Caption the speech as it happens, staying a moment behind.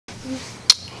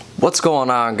What's going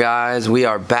on, guys? We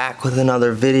are back with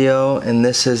another video, and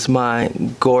this is my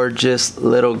gorgeous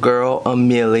little girl,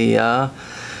 Amelia.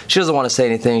 She doesn't want to say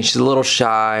anything. She's a little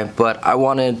shy, but I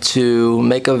wanted to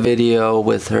make a video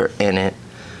with her in it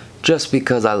just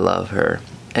because I love her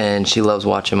and she loves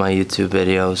watching my YouTube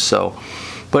videos.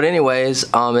 But anyways,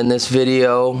 in this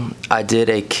video, I did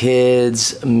a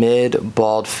kid's mid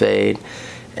bald fade,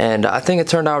 and I think it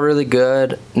turned out really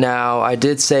good. Now, I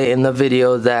did say in the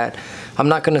video that I'm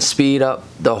not going to speed up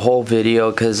the whole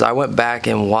video because I went back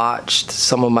and watched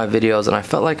some of my videos and I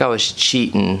felt like I was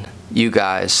cheating you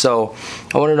guys. So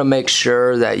I wanted to make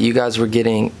sure that you guys were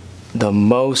getting the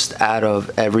most out of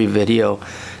every video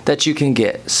that you can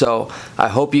get. So I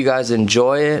hope you guys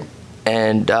enjoy it,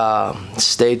 and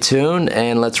stay tuned,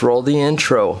 and let's roll the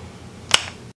intro.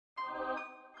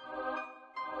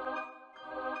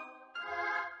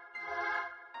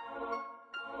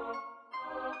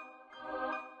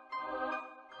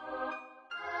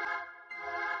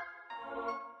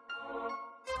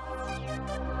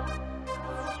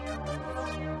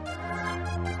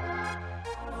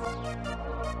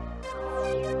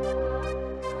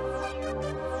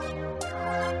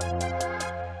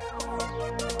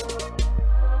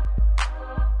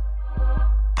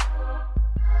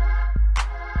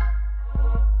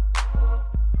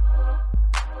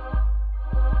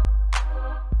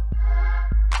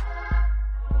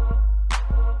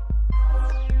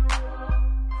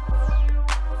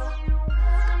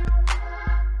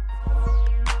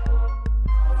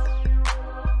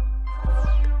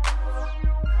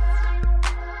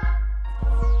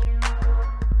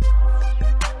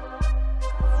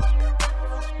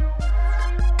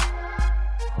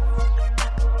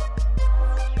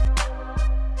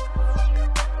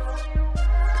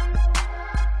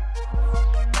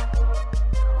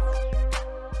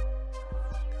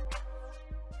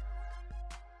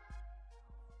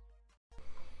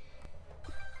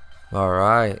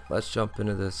 Alright, let's jump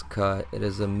into this cut. It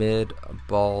is a mid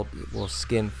bald, well,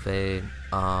 skin fade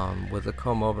with a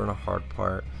comb over and a hard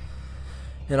part.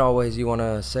 And always you want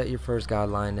to set your first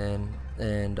guideline in,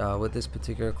 and with this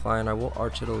particular client I will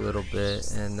arch it a little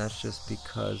bit, and that's just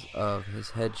because of his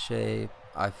head shape.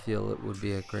 I feel it would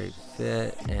be a great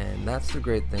fit, and that's the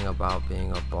great thing about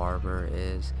being a barber,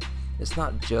 is it's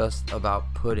not just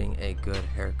about putting a good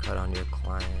haircut on your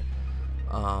client.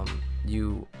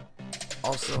 You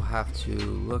also have to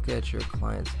look at your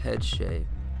client's head shape,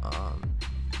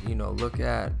 you know, look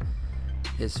at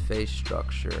his face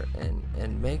structure,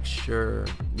 and make sure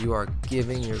you are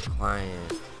giving your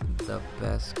client the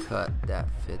best cut that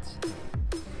fits him.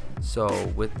 So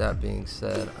with that being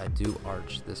said, I do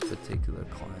arch this particular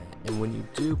client, and when you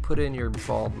do put in your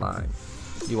bald line,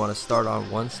 you want to start on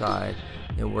one side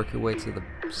and work your way to the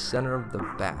center of the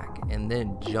back, and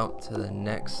then jump to the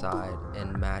next side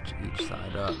and match each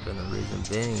side up. And the reason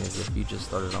being is if you just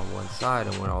started on one side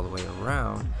and went all the way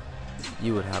around,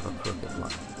 you would have a crooked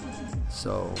line.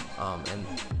 So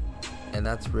and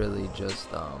that's really just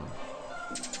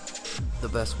the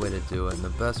best way to do it, and the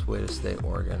best way to stay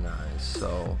organized.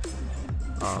 So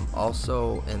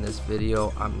also in this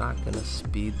video, I'm not gonna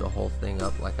speed the whole thing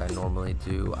up like I normally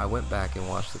do. I went back and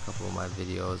watched a couple of my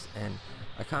videos, and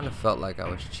I kind of felt like I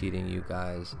was cheating you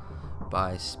guys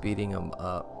by speeding them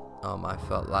up. I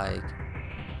felt like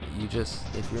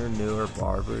if you're a newer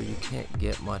barber, you can't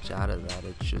get much out of that.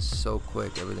 It's just so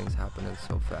quick, everything's happening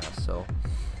so fast. So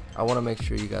I want to make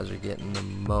sure you guys are getting the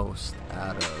most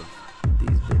out of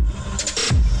these videos.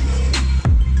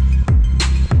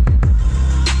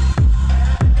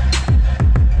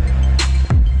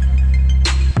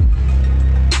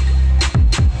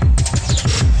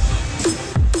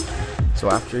 So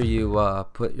after you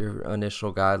put your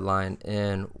initial guideline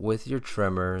in with your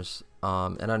trimmers,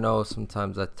 and I know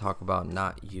sometimes I talk about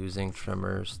not using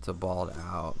trimmers to bald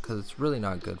out because it's really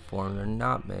not good for them. They're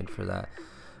not made for that.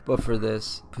 But for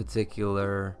this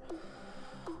particular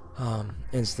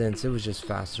instance, it was just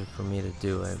faster for me to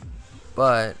do it.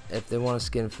 But if they want a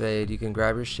skin fade, you can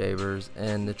grab your shavers,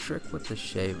 and the trick with the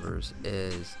shavers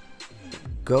is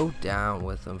go down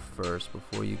with them first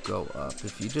before you go up.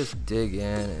 If you just dig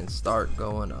in and start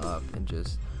going up and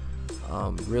just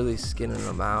really skinning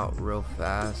them out real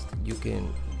fast, you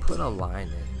can put a line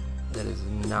in that is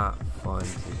not fun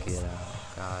to get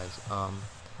out, guys.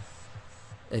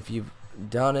 If you've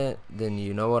done it, then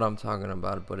you know what I'm talking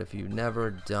about, but if you've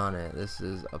never done it, this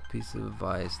is a piece of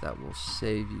advice that will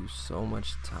save you so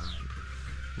much time.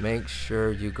 Make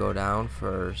sure you go down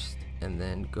first and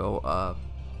then go up,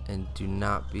 and do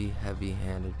not be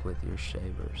heavy-handed with your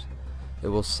shavers. It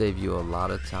will save you a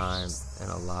lot of time and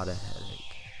a lot of headache.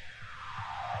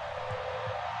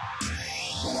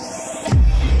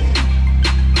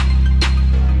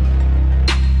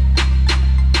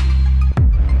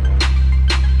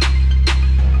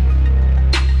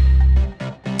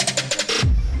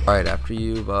 Alright, after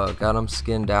you've got them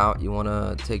skinned out, you want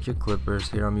to take your clippers.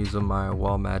 Here I'm using my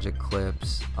Wall Magic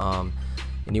clips, and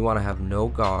you want to have no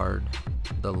guard,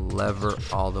 the lever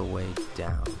all the way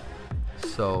down.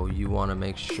 So you want to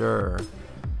make sure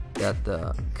that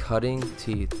the cutting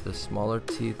teeth, the smaller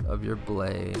teeth of your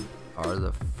blade, are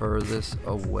the furthest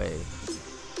away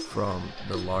from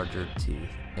the larger teeth,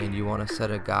 and you want to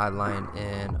set a guideline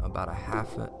in about a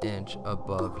 ½ inch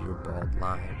above your bald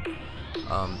line.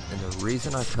 And the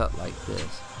reason I cut like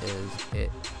this is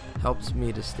it helps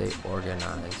me to stay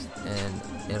organized, and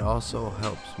it also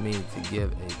helps me to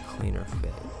give a cleaner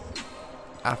fade.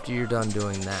 After you're done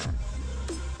doing that,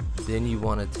 then you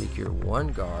want to take your one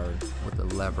guard with the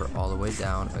lever all the way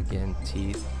down, again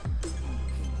teeth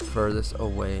furthest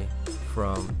away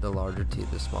from the larger teeth,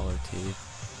 the smaller teeth,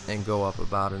 and go up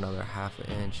about another ½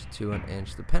 inch to an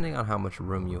inch depending on how much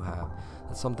room you have.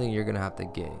 That's something you're gonna have to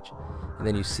gauge. And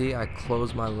then you see I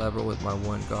close my lever with my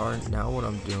one guard. Now what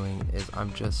I'm doing is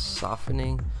I'm just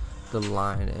softening the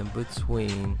line in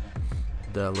between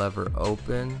the lever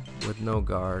open with no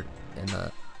guard and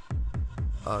the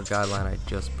guideline I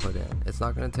just put in. It's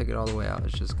not going to take it all the way out,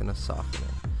 it's just going to soften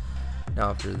it. Now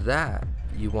after that,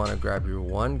 you want to grab your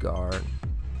one guard,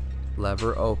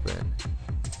 lever open.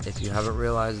 If you haven't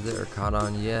realized it or caught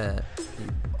on yet, you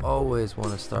always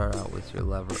want to start out with your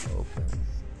lever open,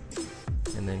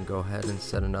 and then go ahead and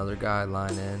set another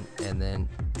guideline in, and then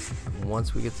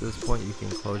once we get to this point, you can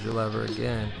close your lever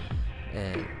again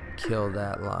and kill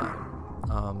that line.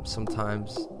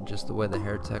 Sometimes just the way the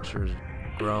hair texture is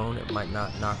grown, it might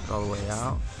not knock it all the way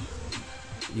out.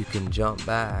 You can jump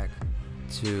back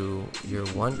to your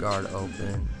one guard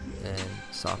open and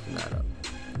soften that up.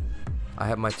 I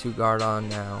have my two guard on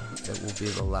now. It will be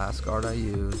the last guard I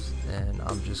use, and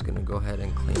I'm just going to go ahead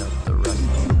and clean up the rest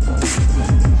of the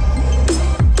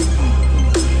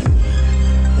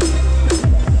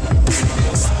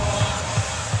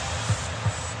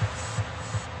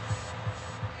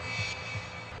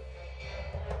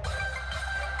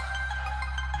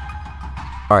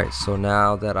Alright, so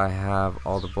now that I have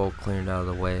all the bolt cleared out of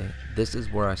the way, this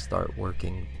is where I start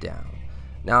working down.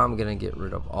 Now I'm going to get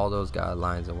rid of all those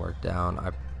guidelines and work down. I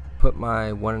put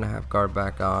my 1.5 guard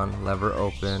back on, lever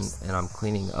open, and I'm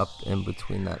cleaning up in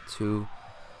between that 2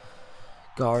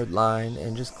 guard line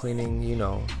and just cleaning, you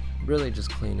know, really just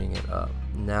cleaning it up.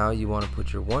 Now you want to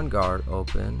put your one guard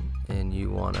open, and you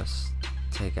want to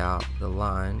take out the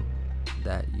line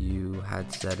that you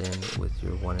had set in with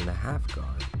your 1.5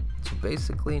 guard. So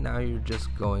basically now you're just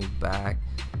going back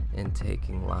and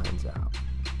taking lines out.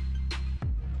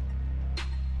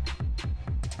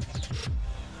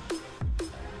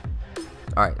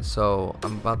 Alright, so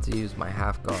I'm about to use my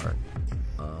half guard,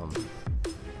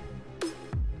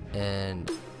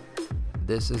 and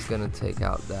this is going to take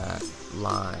out that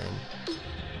line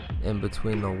in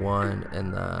between the one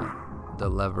and the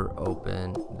lever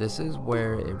open. This is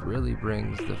where it really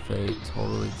brings the fade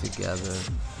totally together,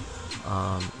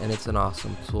 and it's an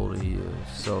awesome tool to use.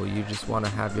 So you just want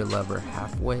to have your lever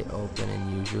halfway open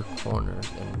and use your corners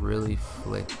and really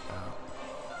flick out.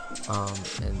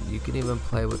 And you can even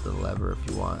play with the lever if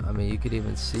you want. I mean, you could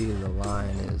even see the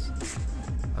line is,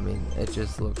 I mean, it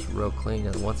just looks real clean,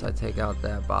 and once I take out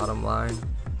that bottom line,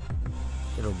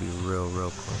 it'll be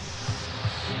real clean.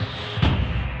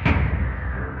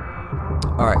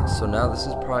 Alright, so now this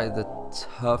is probably the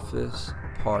toughest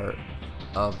part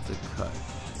of the cut,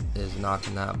 is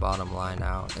knocking that bottom line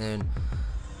out. And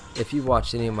if you've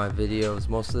watched any of my videos,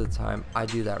 most of the time I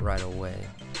do that right away.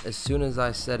 As soon as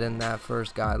I set in that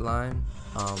first guideline,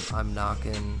 I'm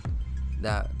knocking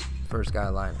that first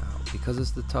guideline out because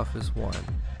it's the toughest one,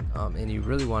 and you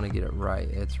really want to get it right.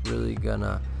 It's really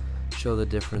gonna show the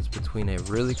difference between a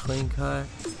really clean cut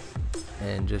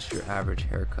and just your average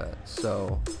haircut.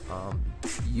 So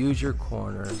use your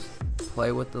corners,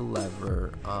 play with the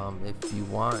lever. If you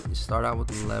want, you start out with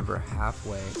the lever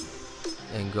halfway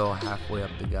and go halfway up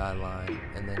the guideline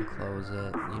and then close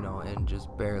it, you know, and just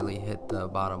barely hit the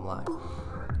bottom line.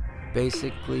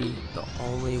 Basically, the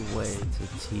only way to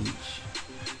teach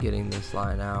getting this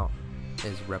line out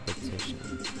is repetition.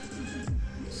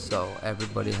 So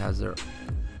everybody has their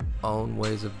own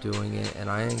ways of doing it, and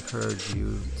I encourage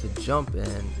you to jump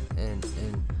in and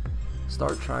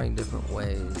start trying different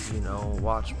ways, you know,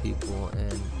 watch people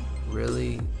and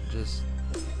really just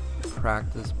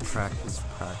practice.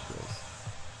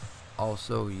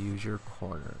 Also use your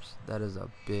corners. That is a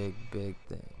big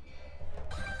thing.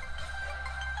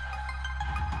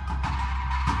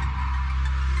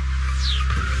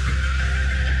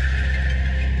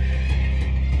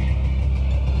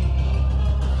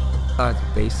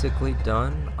 side's basically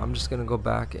done. I'm just gonna go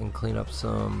back and clean up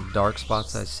some dark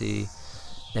spots I see,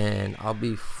 and I'll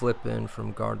be flipping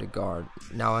from guard to guard.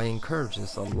 Now I encourage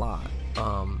this a lot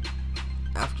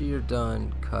after you're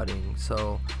done cutting,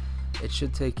 so it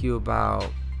should take you about,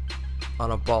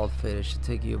 on a bald fade, it should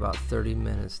take you about 30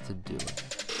 minutes to do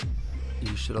it.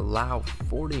 You should allow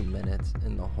 40 minutes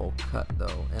in the whole cut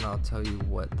though, and I'll tell you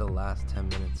what the last 10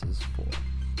 minutes is for.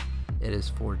 It is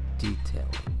for detailing.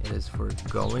 It is for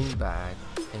going back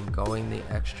and going the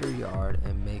extra yard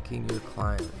and making your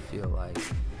client feel like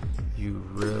you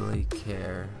really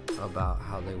care about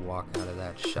how they walk out of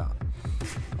that shop.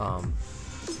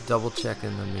 Double check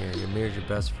in the mirror. Your mirror is your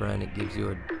best friend. It gives you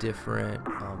a different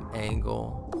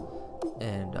angle,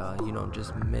 and you know,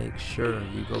 just make sure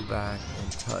you go back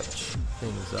and touch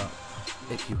things up.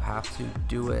 If you have to,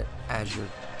 do it as you're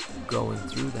going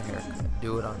through the haircut.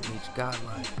 Do it on each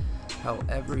guideline.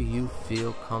 However you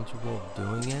feel comfortable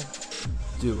doing it,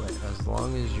 do it, as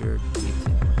long as you're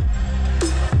detailing.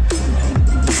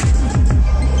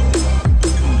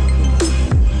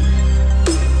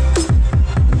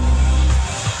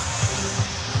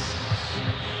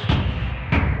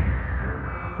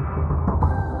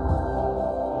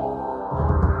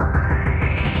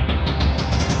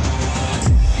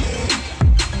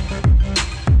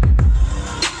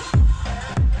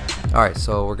 Alright,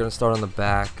 so we're gonna start on the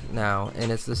back now,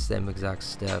 and it's the same exact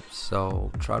steps,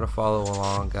 so try to follow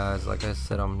along, guys. Like I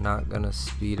said, I'm not gonna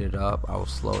speed it up. I will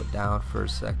slow it down for a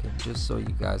second just so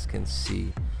you guys can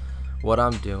see what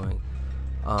I'm doing.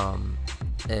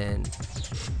 And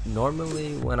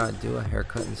normally when I do a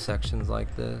haircut in sections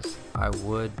like this, I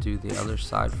would do the other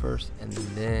side first and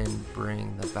then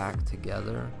bring the back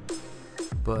together,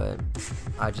 but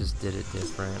I just did it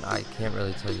different. I can't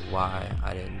really tell you why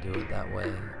I didn't do it that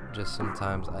way. Just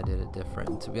sometimes I did it different.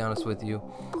 And to be honest with you,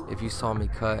 if you saw me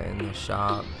cut in the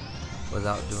shop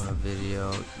without doing a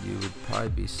video, you would probably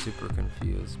be super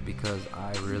confused, because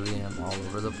I really am all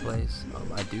over the place.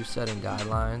 I do set in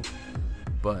guidelines,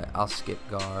 but I'll skip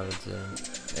guards and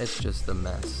it's just a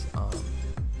mess.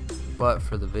 But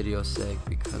for the video's sake,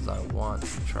 because I want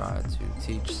to try to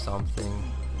teach something,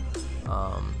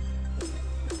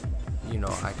 you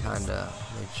know, I kinda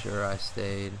made sure I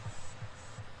stayed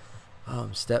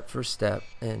step for step,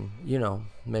 and you know,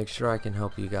 make sure I can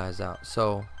help you guys out.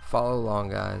 So follow along,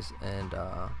 guys, and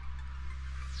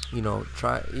you know,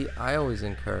 I always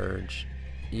encourage,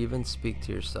 even speak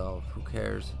to yourself. Who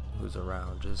cares who's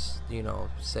around? Just, you know,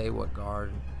 say what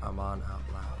guard I'm on out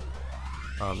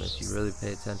loud. If you really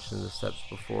pay attention to the steps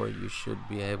before, you should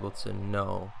be able to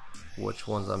know which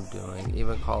ones I'm doing.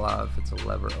 Even call out if it's a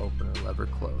lever open or lever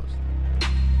closed.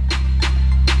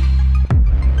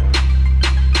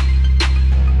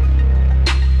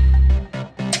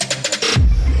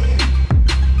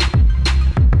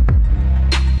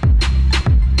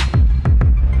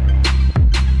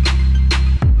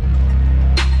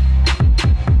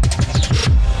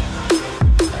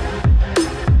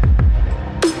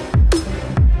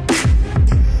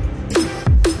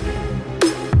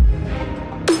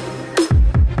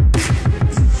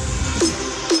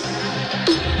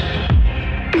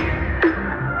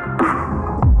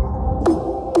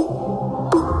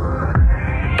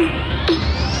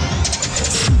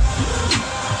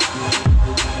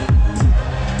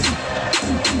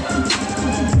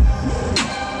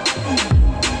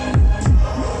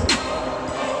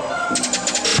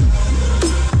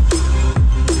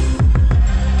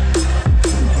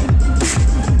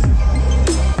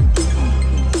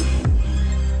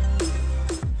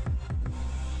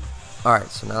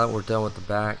 Alright, so now that we're done with the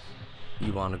back,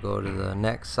 you want to go to the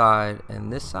next side,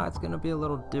 and this side's going to be a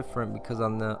little different because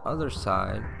on the other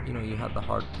side, you know, you have the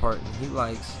hard part, and he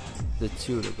likes the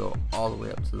two to go all the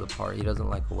way up to the part. He doesn't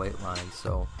like a weight line,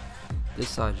 so this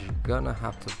side you're going to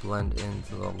have to blend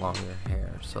into the longer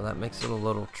hair, so that makes it a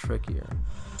little trickier.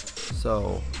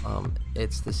 So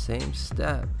it's the same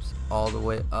steps all the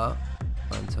way up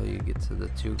until you get to the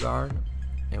 2 guard.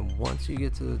 And once you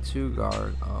get to the 2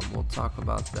 guard, we'll talk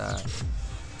about that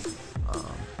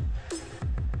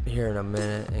here in a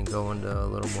minute and go into a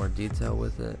little more detail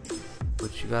with it.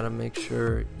 But you gotta make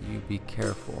sure you be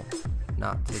careful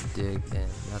not to dig in.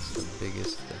 That's the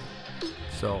biggest thing.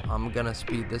 So I'm gonna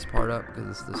speed this part up because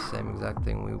it's the same exact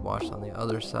thing we watched on the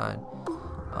other side.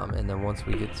 And then once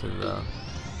we get to the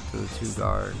 2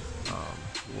 guard,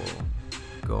 we'll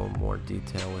go in more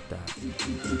detail with that.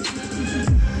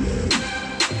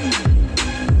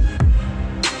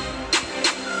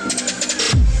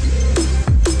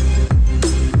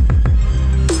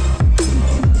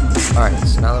 Alright,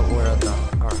 so now that we're at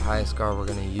our highest guard we're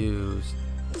going to use,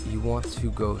 you want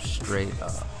to go straight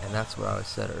up, and that's what I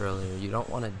said earlier. You don't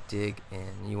want to dig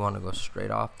in, you want to go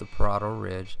straight off the parietal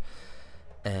ridge.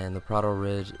 And the parietal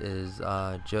ridge is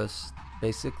just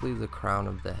basically the crown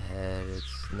of the head.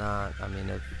 It's not, I mean,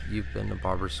 if you've been to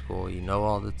barber school, you know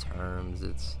all the terms.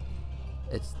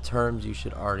 It's terms you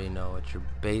should already know. It's your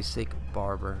basic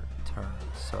barber terms.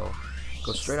 So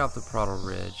go straight off the parietal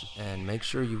ridge and make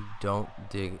sure you don't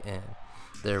dig in.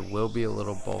 There will be a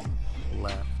little bulk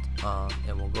left,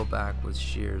 and we'll go back with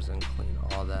shears and clean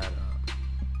all that up.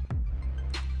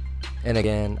 And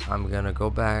again, I'm gonna go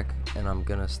back and I'm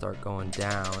gonna start going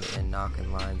down and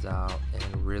knocking lines out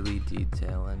and really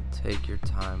detail, and take your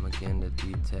time again to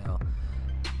detail.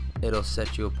 It'll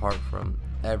set you apart from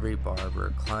every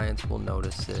barber. Clients will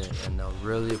notice it and they'll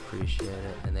really appreciate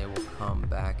it, and they will come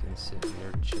back and sit in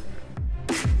your chair.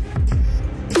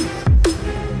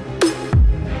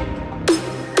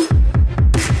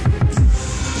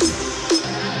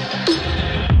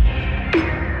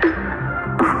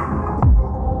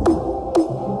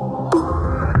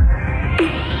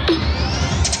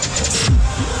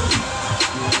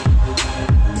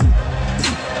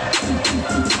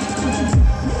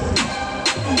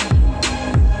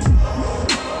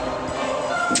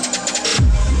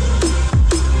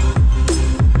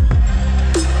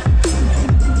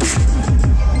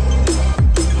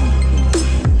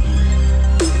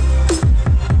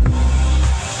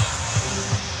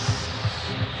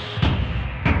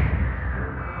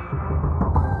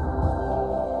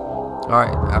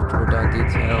 Alright, after we're done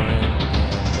detailing,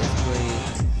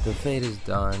 basically the fade is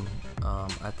done.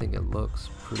 I think it looks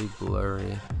pretty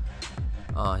blurry.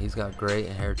 He's got great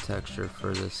hair texture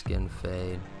for the skin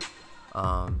fade.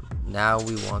 Now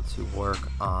we want to work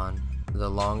on the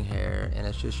long hair, and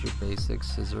it's just your basic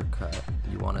scissor cut.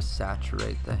 You want to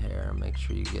saturate the hair, make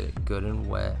sure you get it good and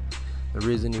wet. The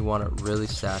reason you want it really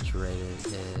saturated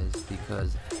is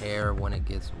because hair, when it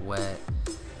gets wet,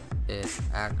 it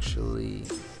actually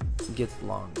gets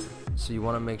longer. So you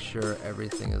want to make sure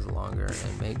everything is longer,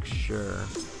 and make sure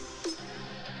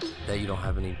that you don't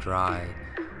have any dry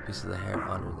pieces of the hair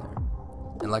under there.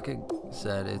 And like I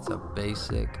said, it's a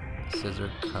basic scissor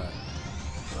cut.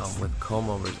 With comb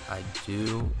overs, I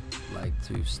do like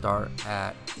to start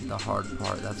at the hard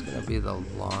part. That's going to be the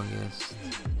longest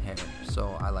hair.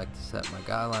 So I like to set my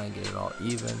guideline, get it all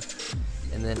even,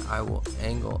 and then I will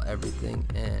angle everything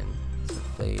in to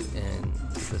fade in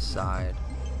to the side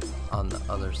on the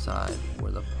other side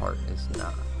where the part is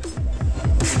not.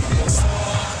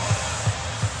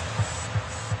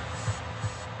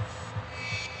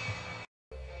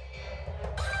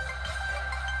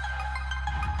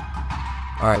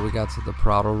 Alright, we got to the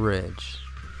parietal ridge.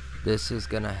 This is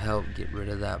gonna help get rid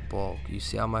of that bulk. You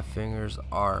see how my fingers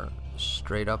are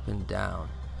straight up and down?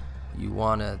 You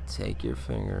wanna take your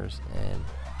fingers and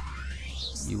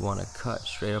you wanna cut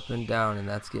straight up and down, and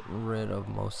that's getting rid of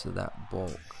most of that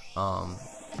bulk.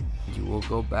 You will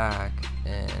go back,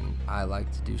 and I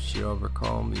like to do shear over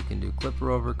comb. You can do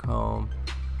clipper over comb.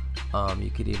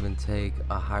 You could even take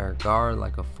a higher guard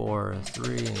like a 4 or a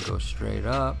 3 and go straight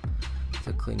up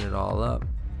to clean it all up.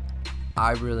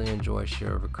 I really enjoy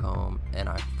shear over comb, and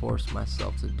I force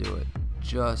myself to do it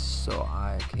just so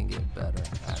I can get better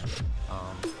at it.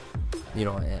 You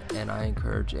know, and I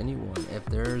encourage anyone, if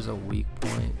there is a weak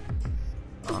point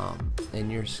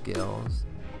in your skills,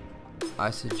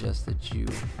 I suggest that you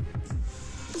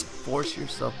force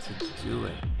yourself to do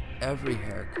it every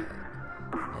haircut,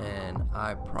 and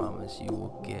I promise you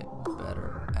will get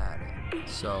better at it.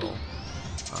 So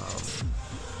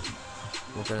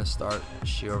we're gonna start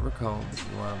shear over comb.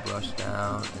 You want to brush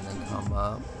down and then come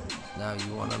up. Now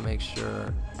you want to make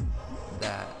sure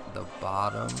that the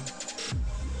bottom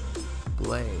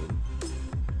blade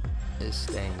is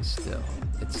staying still.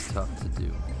 It's tough to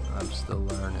do. I'm still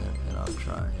learning and I'm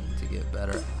trying to get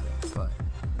better at it, but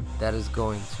that is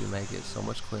going to make it so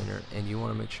much cleaner. And you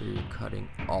want to make sure you're cutting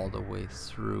all the way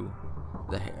through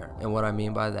the hair. And what I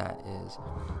mean by that is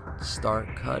start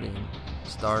cutting,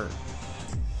 start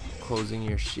closing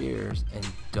your shears, and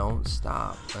don't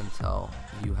stop until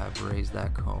you have raised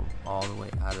that comb all the way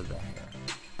out of the hair.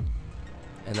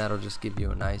 And that'll just give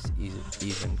you a nice, easy,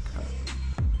 even cut.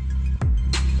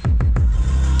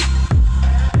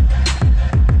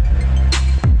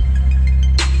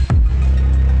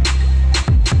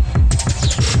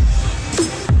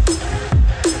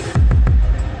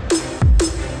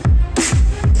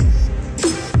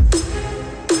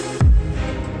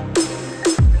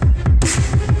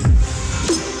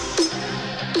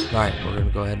 Alright, we're going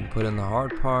to go ahead and put in the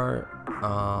hard part.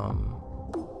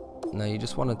 Now you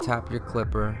just want to tap your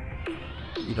clipper.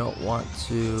 You don't want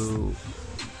to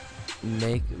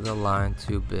make the line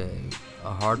too big.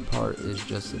 A hard part is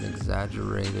just an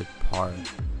exaggerated part.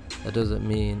 That doesn't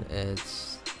mean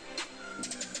it's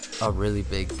a really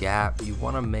big gap. You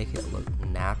want to make it look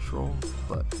natural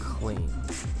but clean.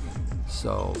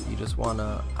 So you just want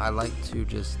to, I like to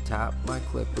just tap my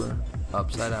clipper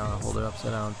upside down, hold it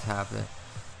upside down, tap it,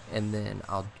 and then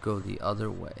I'll go the other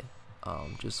way,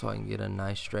 just so I can get a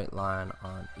nice straight line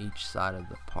on each side of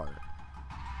the part.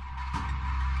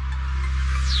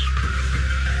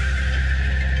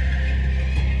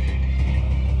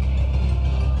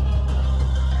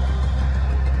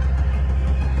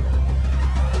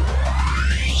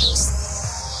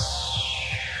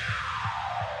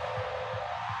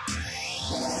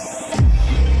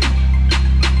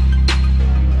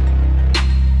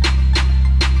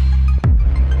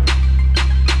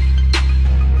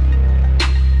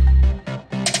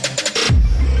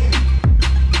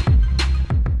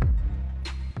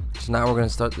 So now we're going to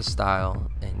start the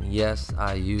style, and yes,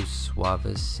 I use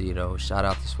Suavecito. Shout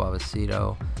out to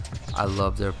Suavecito. I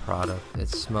love their product. It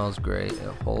smells great,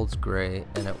 it holds great,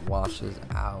 and it washes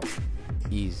out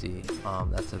easy.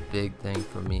 That's a big thing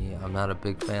for me. I'm not a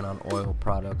big fan on oil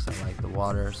products. I like the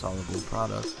water soluble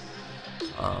products,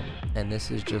 and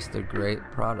this is just a great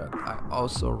product. I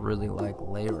also really like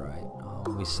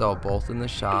Layrite. We sell both in the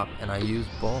shop, and I use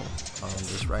both.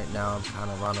 Just right now I'm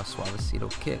kind of on a Suavecito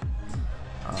kick.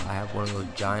 I have one of those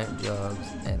giant jugs,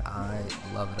 and I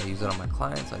love it. I use it on my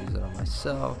clients, I use it on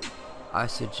myself. I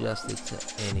suggest it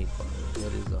to anybody.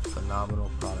 It is a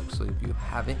phenomenal product, so if you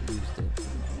haven't used it,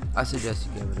 I suggest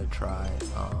you give it a try.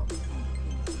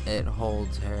 It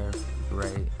holds hair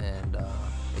great, and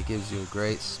it gives you a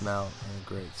great smell and a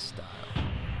great style.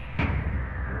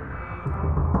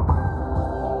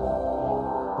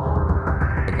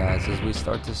 Hey guys, as we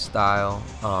start to style,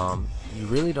 you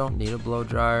really don't need a blow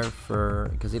dryer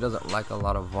because he doesn't like a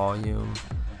lot of volume.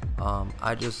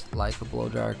 I just like a blow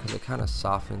dryer because it kind of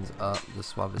softens up the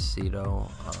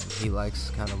Suavecito. He likes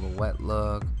kind of a wet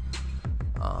look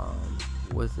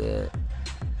with it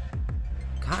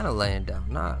kind of laying down,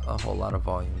 not a whole lot of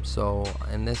volume. So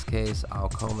in this case, I'll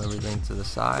comb everything to the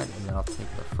side, and then I'll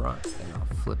take the front and I'll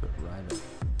flip it right up.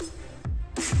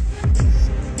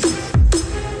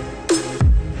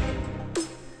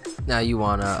 Now you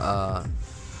wanna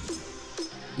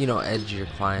edge your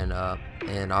client up,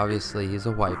 and obviously he's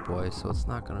a white boy, so it's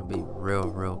not gonna be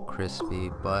real crispy,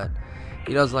 but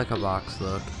he does like a box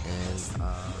look, and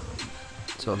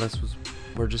so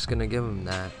we're just gonna give him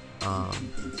that.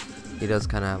 He does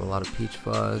kind of have a lot of peach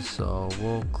fuzz, so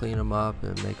we'll clean him up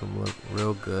and make him look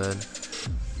real good.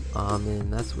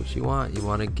 And that's what you want. You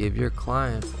want to give your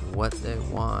client what they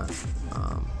want,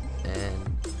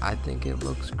 and I think it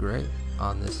looks great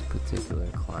on this particular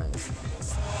client.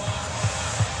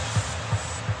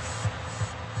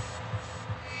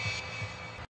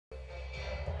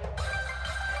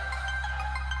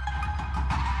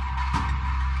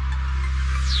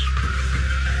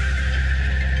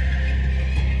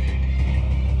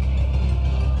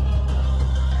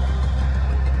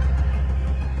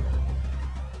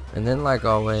 And then, like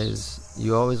always,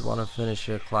 you always want to finish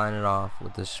your client off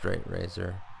with a straight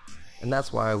razor. And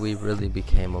that's why we really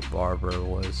became a barber,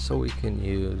 was so we can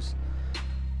use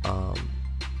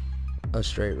a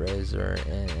straight razor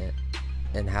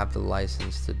and have the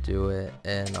license to do it.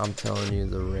 And I'm telling you,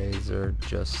 the razor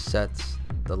just sets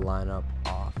the lineup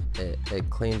off. It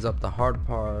cleans up the hard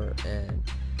part, and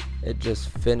it just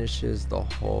finishes the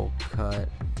whole cut.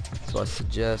 So I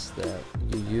suggest that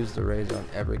you use the razor on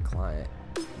every client.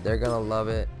 They're gonna love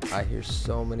it. I hear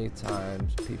so many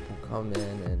times people come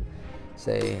in and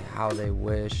say how they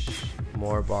wish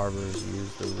more barbers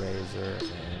use the razor,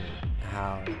 and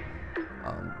how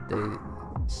they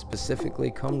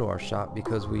specifically come to our shop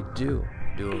because we do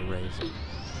a razor.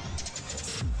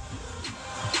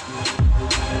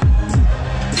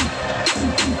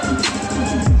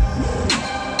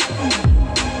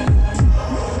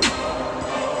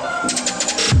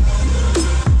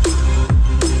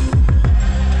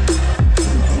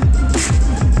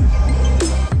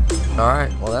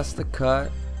 Alright, well, that's the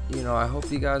cut. I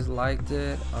hope you guys liked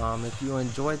it. If you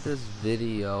enjoyed this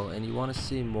video and you want to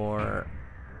see more,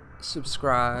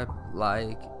 subscribe,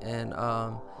 like, and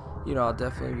I'll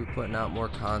definitely be putting out more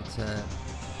content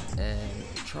and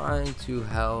trying to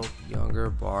help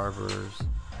younger barbers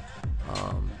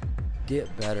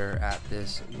get better at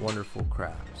this wonderful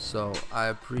craft. So I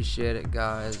appreciate it,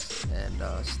 guys,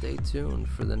 and stay tuned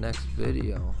for the next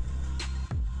video.